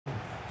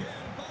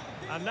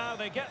And now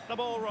they get the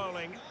ball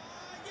rolling.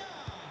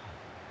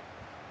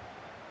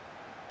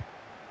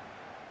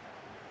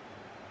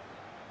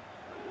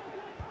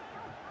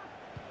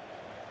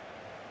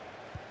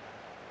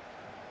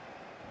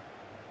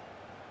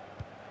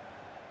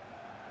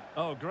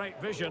 Oh, great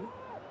vision.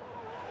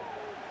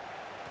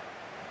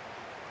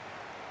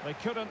 They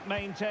couldn't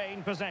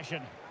maintain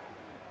possession.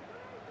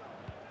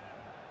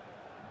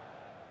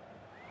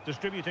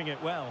 Distributing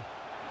it well.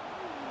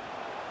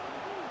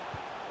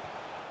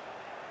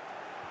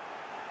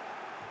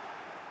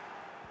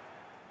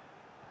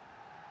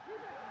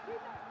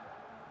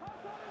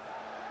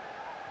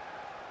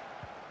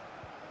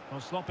 Well,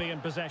 sloppy in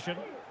possession.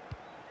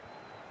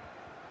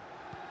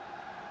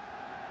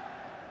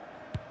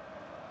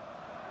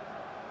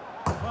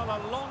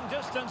 Well, a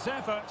long-distance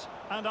effort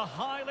and a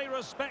highly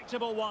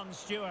respectable one,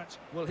 Stuart.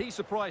 Well, he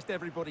surprised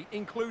everybody,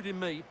 including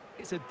me.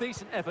 It's a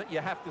decent effort, you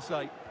have to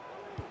say.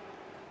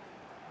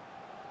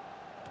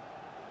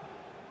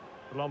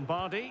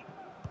 Lombardi.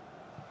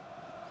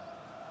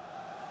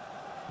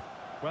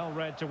 Well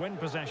read to win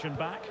possession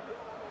back.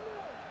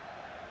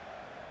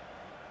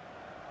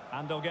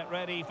 And they'll get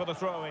ready for the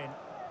throw-in.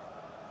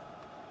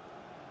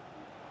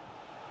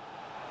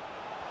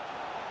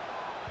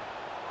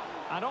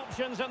 And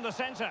options in the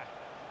centre.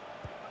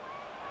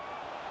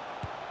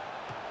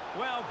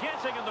 Well,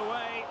 getting in the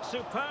way,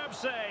 superb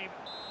save.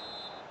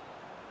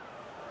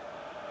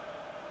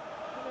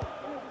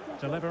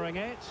 Delivering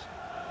it.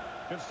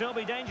 Could still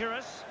be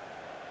dangerous.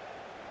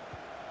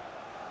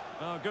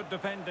 Oh, good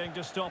defending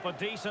to stop a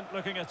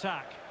decent-looking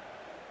attack.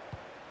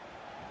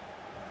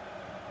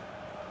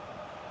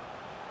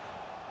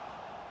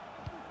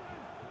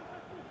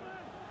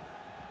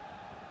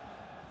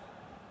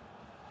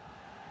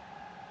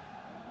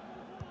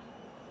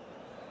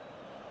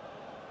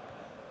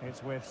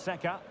 It's with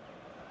Seka.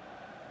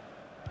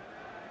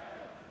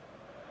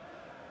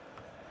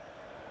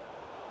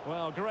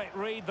 Well, great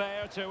read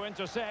there to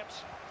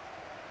intercept.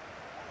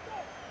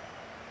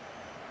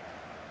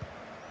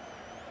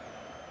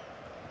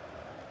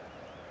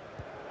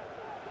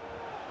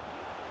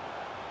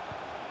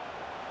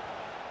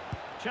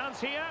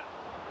 Chance here.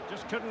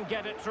 Just couldn't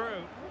get it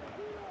through.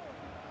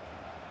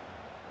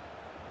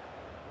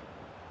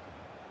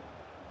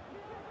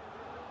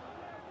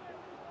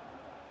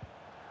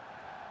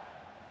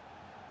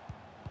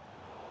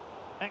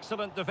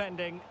 Excellent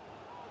defending.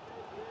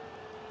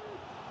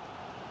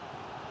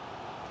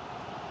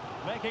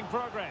 Making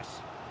progress.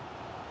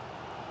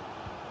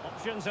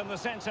 Options in the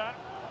centre.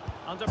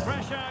 Under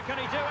pressure, can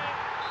he do it?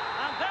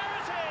 And there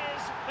it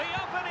is! The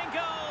opening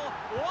goal,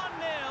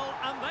 1-0,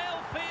 and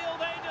they'll feel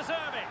they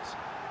deserve it.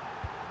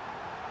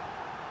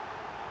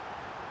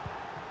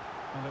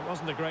 And it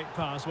wasn't a great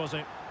pass, was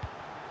it?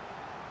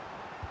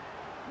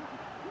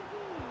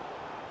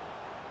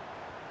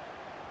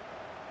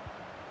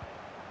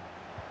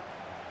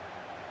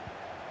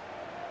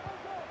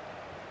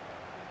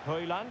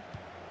 Hoyland.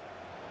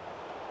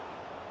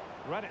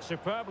 Read it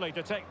superbly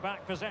to take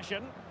back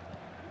possession.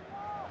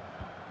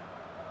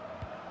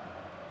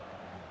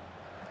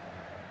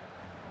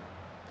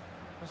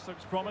 This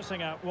looks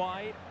promising out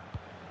wide.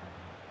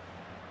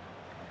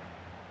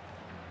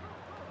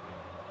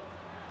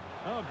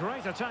 Oh,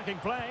 great attacking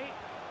play.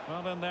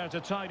 Well, in there to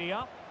tidy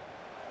up.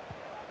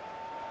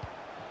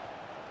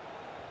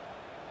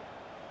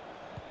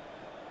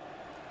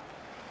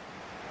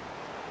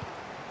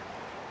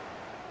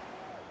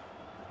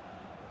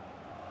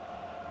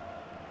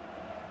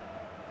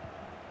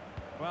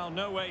 Well,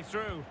 no way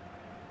through.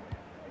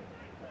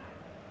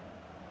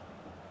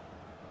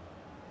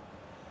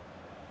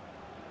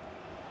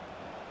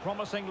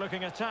 Promising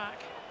looking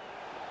attack.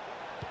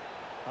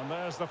 And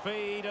there's the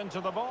feed into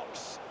the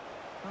box.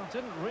 Well,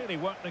 didn't really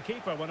work the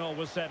keeper when all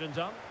was said and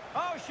done.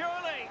 Oh,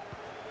 surely!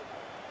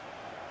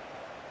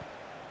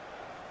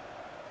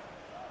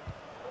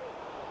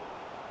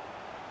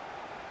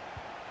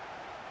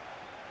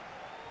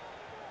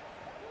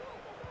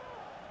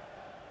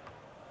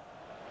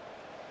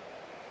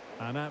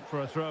 And out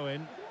for a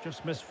throw-in,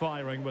 just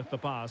misfiring with the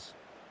pass.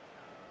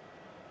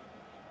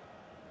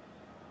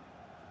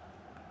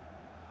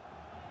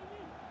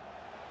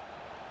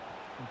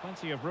 And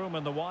plenty of room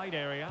in the wide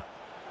area.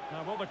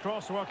 Now will the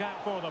cross work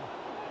out for them?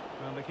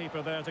 And the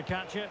keeper there to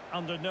catch it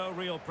under no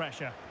real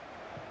pressure.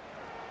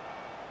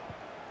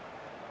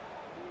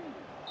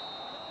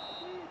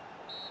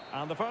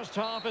 And the first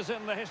half is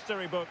in the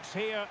history books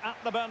here at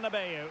the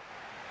Bernabeu.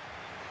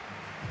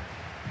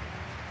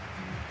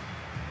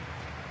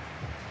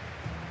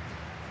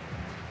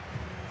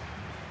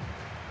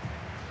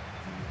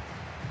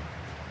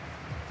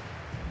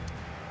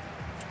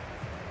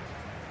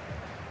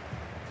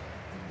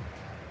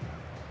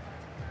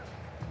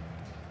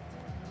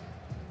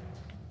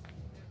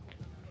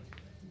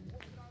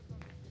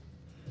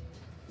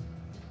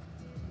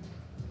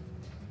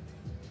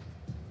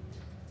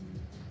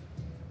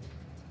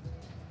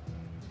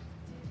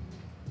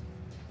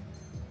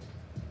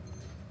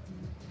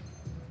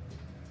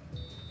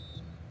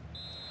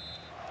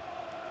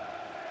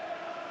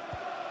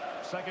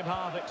 Second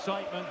half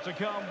excitement to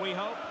come, we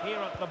hope, here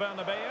at the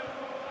Bernabeu.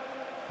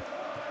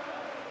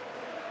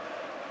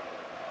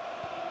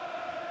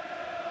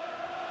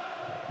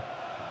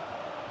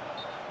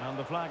 And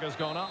the flag has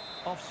gone up,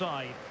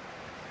 offside.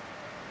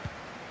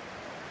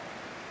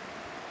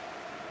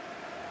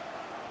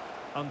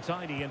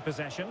 Untidy in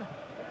possession.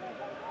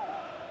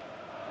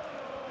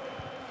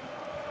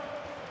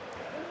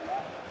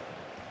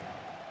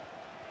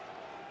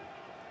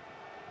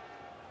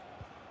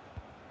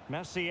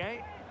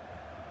 Mercier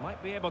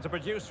might be able to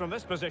produce from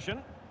this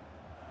position.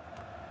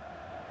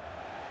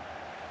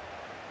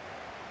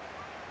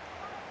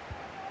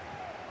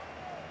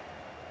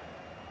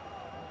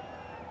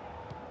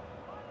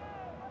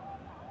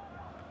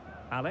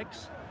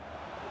 Alex.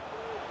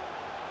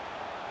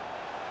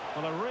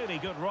 Well, a really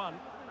good run.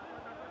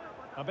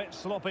 A bit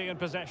sloppy in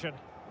possession.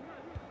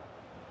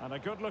 And a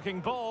good-looking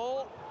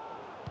ball.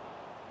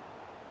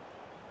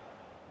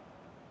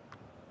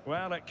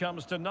 Well, it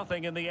comes to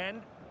nothing in the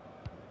end.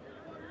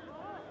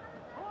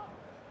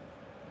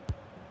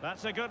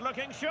 That's a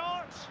good-looking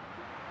shot.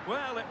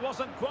 Well, it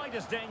wasn't quite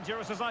as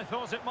dangerous as I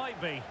thought it might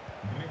be.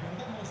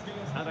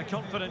 And a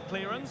confident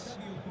clearance.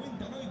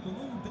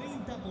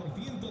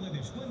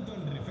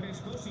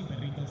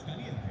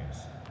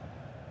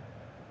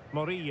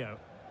 Murillo.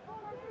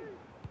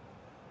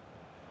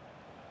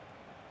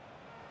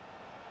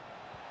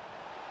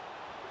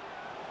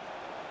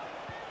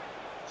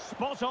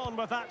 Spot on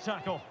with that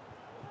tackle.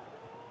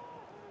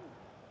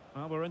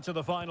 Well, we're into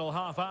the final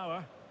half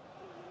hour.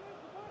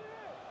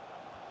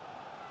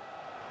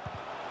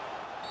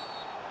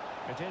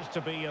 It is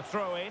to be a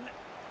throw-in.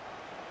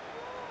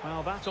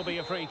 Well, that'll be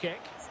a free kick.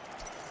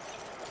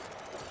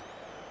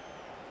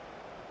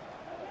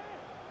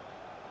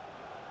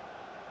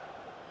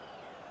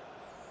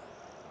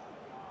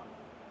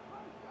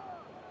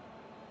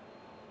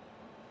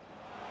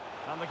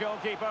 And the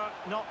goalkeeper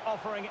not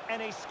offering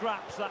any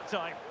scraps that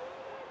time.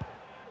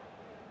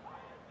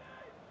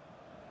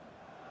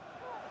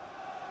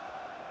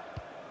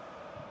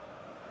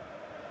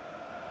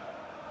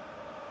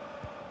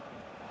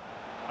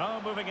 Oh,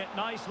 moving it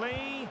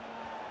nicely.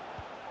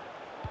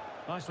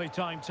 Nicely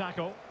timed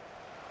tackle.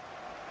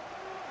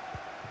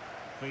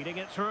 Feeding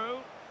it through.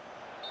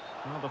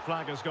 Well, the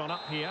flag has gone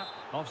up here.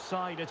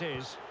 Offside it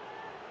is.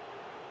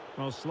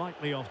 Well,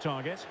 slightly off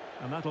target,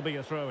 and that'll be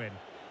a throw-in.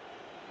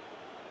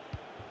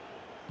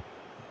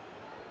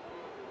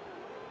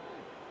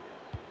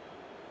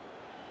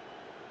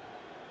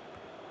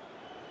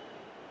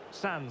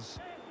 Sands.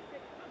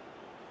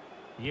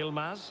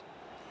 Yilmaz.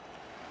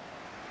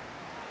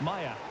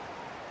 Maya.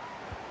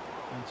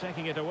 And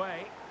taking it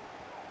away.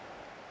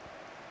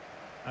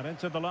 And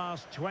into the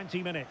last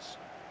 20 minutes.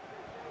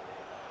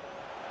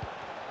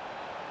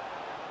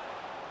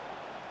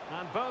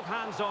 And both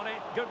hands on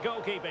it. Good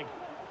goalkeeping.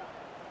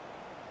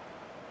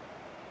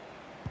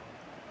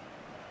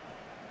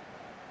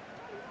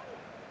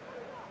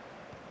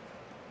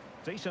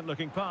 Decent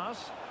looking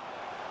pass.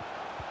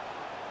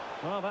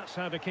 Well, that's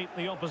how to keep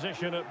the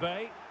opposition at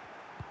bay.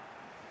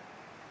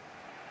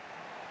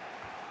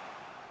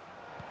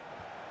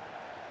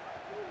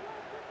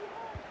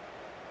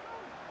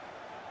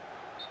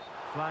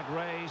 Flag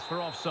raised for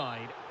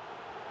offside.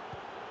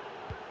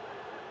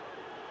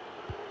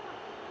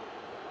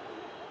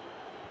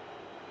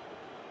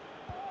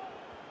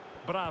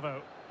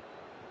 Bravo.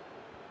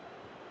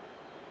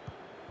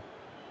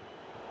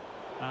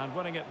 And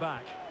winning it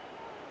back.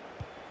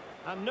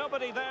 And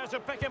nobody there to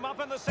pick him up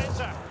in the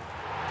centre.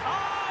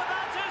 Oh,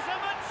 that is a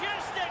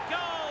majestic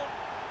goal!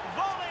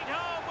 Volleyed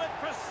home with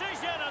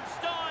precision and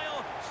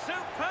style.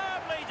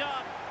 Superbly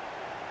done.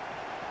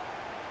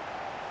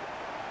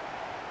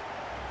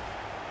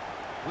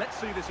 Let's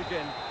see this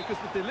again, because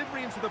the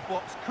delivery into the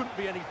box couldn't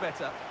be any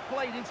better.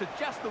 Played into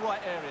just the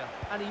right area,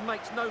 and he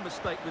makes no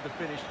mistake with the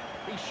finish.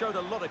 He showed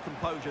a lot of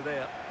composure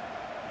there.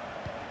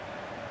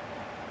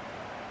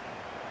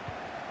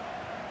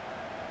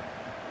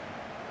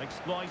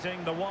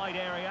 Exploiting the wide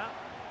area.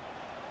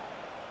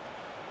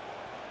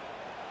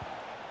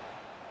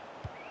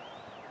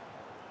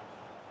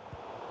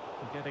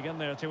 Getting in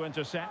there to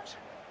intercept.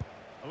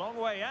 A long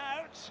way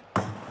out.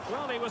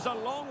 Well, he was a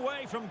long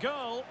way from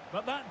goal,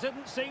 but that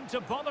didn't seem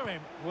to bother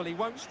him. Well, he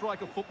won't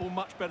strike a football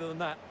much better than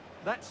that.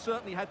 That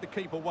certainly had the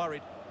keeper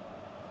worried.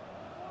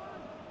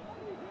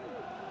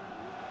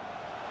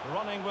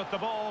 Running with the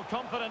ball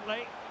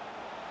confidently.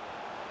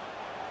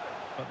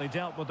 But they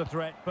dealt with the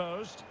threat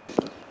posed.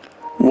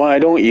 Why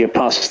don't you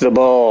pass the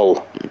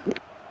ball?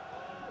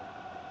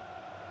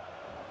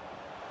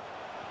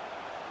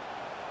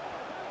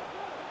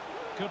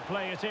 Could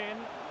play it in.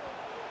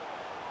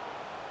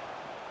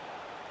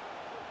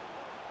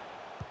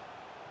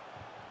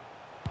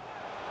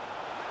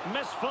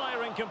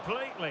 Misfiring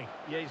completely.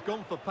 Yeah, he's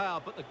gone for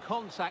power, but the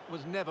contact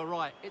was never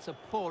right. It's a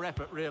poor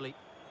effort, really.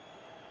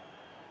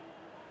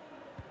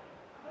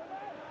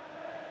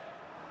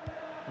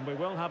 And we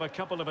will have a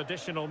couple of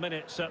additional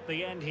minutes at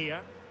the end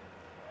here.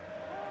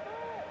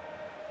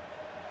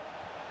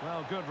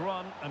 Well, good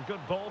run and good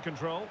ball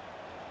control.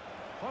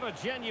 What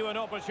a genuine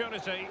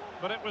opportunity,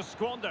 but it was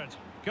squandered.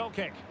 Goal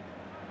kick.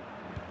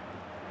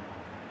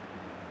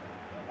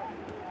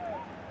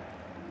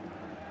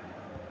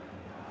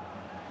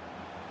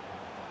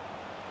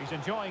 He's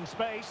enjoying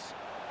space.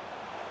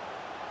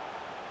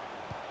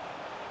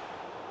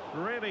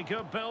 Really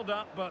good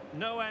build-up, but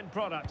no end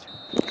product.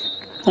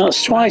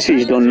 That's twice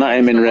he's done that,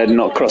 him in red,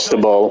 not crossed the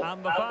ball.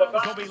 And the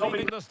fans will be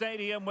leaving the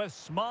stadium with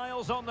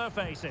smiles on their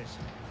faces.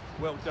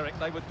 Well, Derek,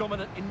 they were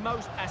dominant in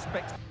most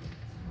aspects.